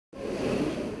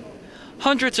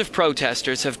Hundreds of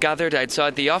protesters have gathered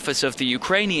outside the office of the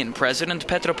Ukrainian President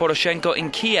Petro Poroshenko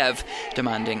in Kyiv,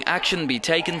 demanding action be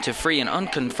taken to free an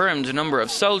unconfirmed number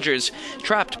of soldiers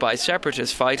trapped by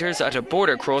separatist fighters at a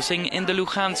border crossing in the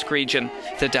Luhansk region.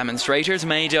 The demonstrators,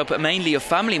 made up mainly of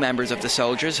family members of the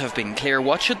soldiers, have been clear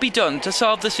what should be done to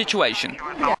solve the situation.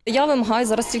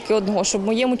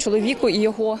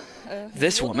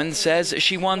 This woman says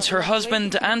she wants her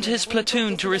husband and his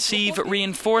platoon to receive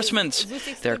reinforcements.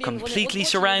 They're completely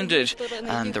surrounded,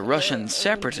 and the Russian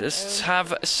separatists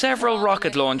have several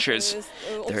rocket launchers.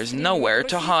 There's nowhere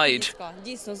to hide.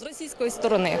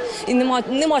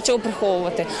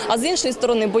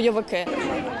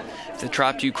 The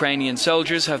trapped Ukrainian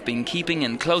soldiers have been keeping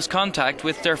in close contact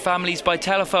with their families by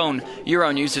telephone.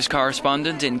 Euronews'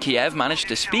 correspondent in Kyiv managed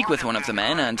to speak with one of the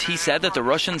men, and he said that the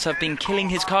Russians have been killing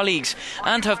his colleagues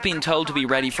and have been told to be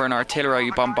ready for an artillery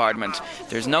bombardment.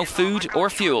 There's no food or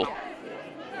fuel.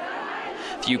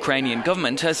 The Ukrainian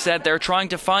government has said they're trying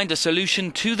to find a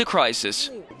solution to the crisis.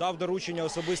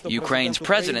 Ukraine's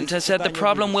president has said the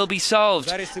problem will be solved.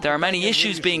 There are many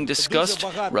issues being discussed: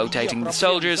 rotating the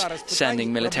soldiers,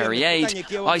 sending military aid.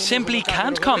 I simply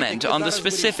can't comment on the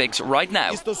specifics right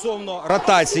now.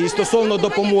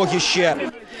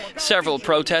 Several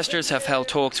protesters have held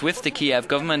talks with the Kyiv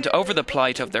government over the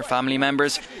plight of their family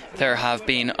members. There have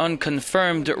been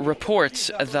unconfirmed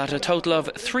reports that a total of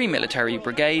 3 military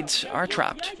brigades are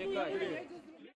trapped.